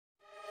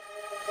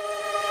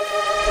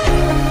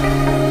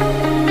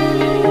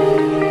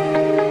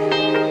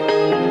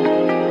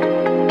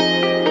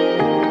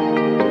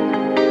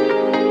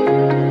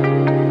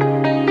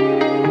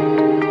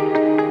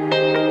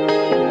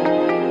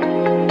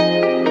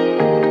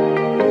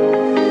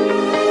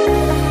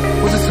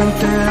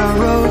something I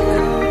wrote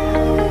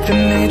that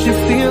made you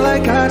feel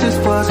like I just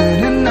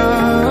wasn't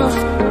enough?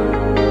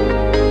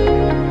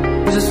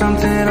 Was it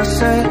something I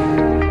said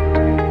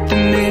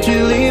that made you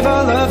leave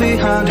our love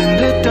behind in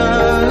the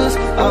dust?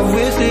 I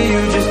wish that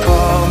you just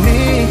call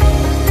me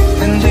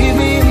and leave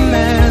me a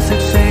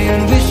message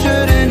saying we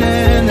shouldn't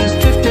end this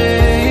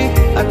drifting.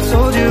 I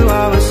told you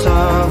I was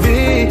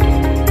sorry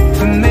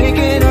for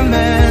making a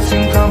mess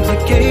and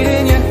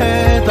complicating your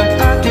head like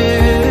I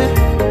did.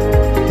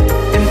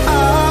 And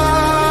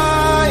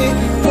I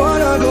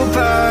wanna go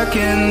back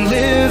and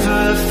live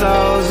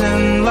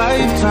 1,000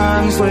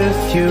 lifetimes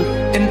with you.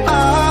 And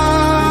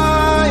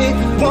I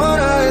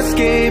wanna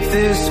escape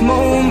this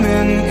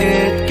moment,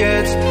 it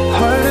gets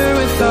harder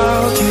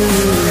without you.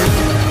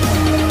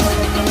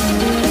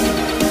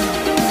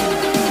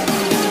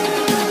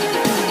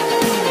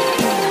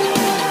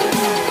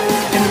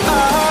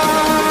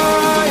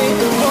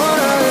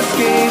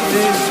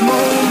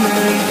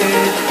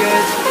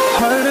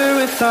 Harder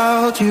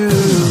without you.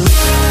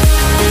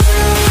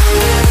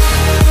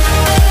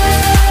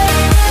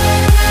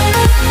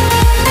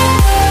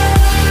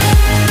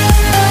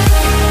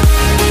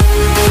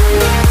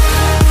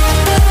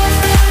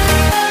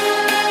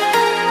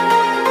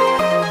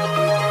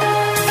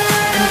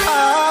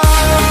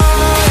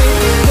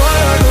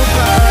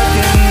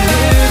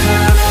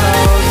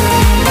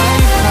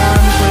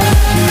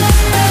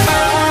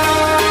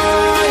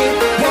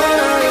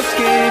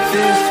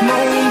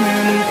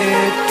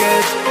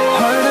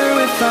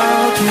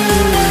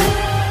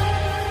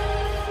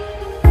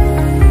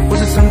 Was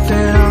it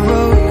something I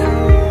wrote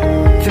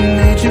that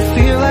made you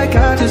feel like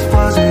I just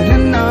wasn't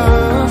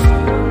enough?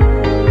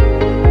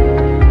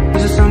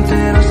 Was it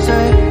something I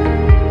said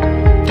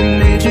that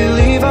made you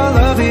leave our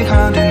love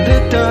behind in the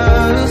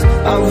dust?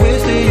 I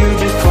wish that you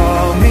just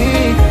call me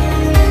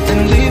and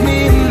leave me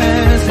a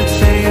message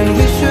saying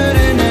we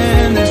shouldn't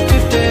end this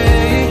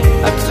drifting.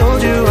 I told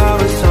you I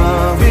was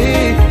sorry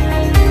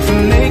for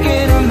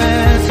making a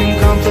mess and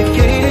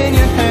complicating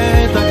your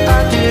head like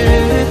I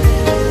did.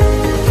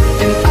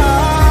 And I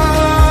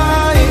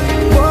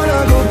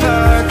wanna go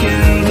back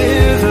and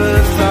live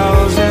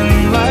 1,000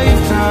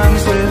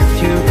 lifetimes with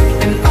you.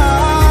 And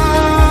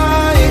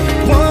I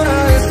wanna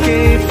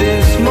escape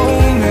this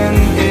moment,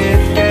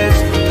 it gets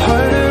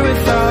harder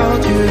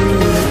without you.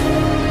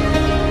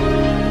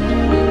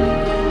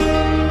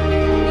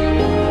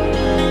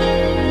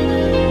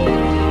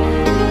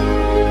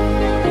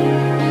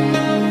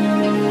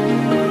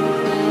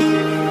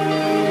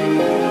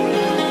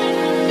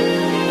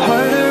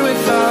 Harder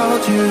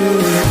without you.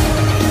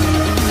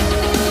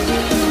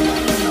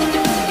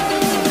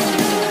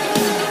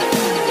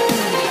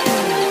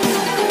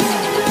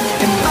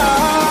 And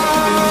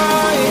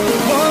I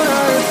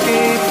wanna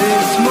escape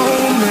this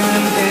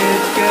moment,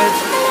 it gets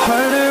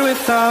harder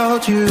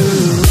without you.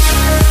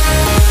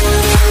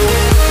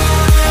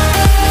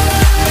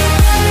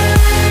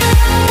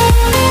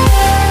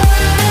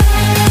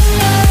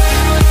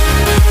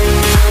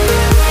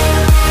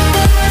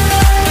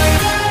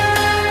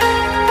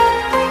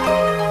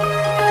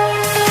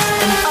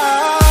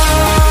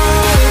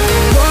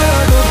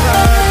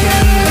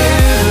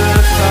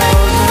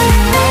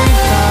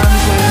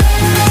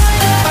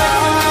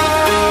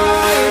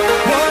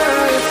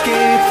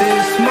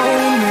 This moment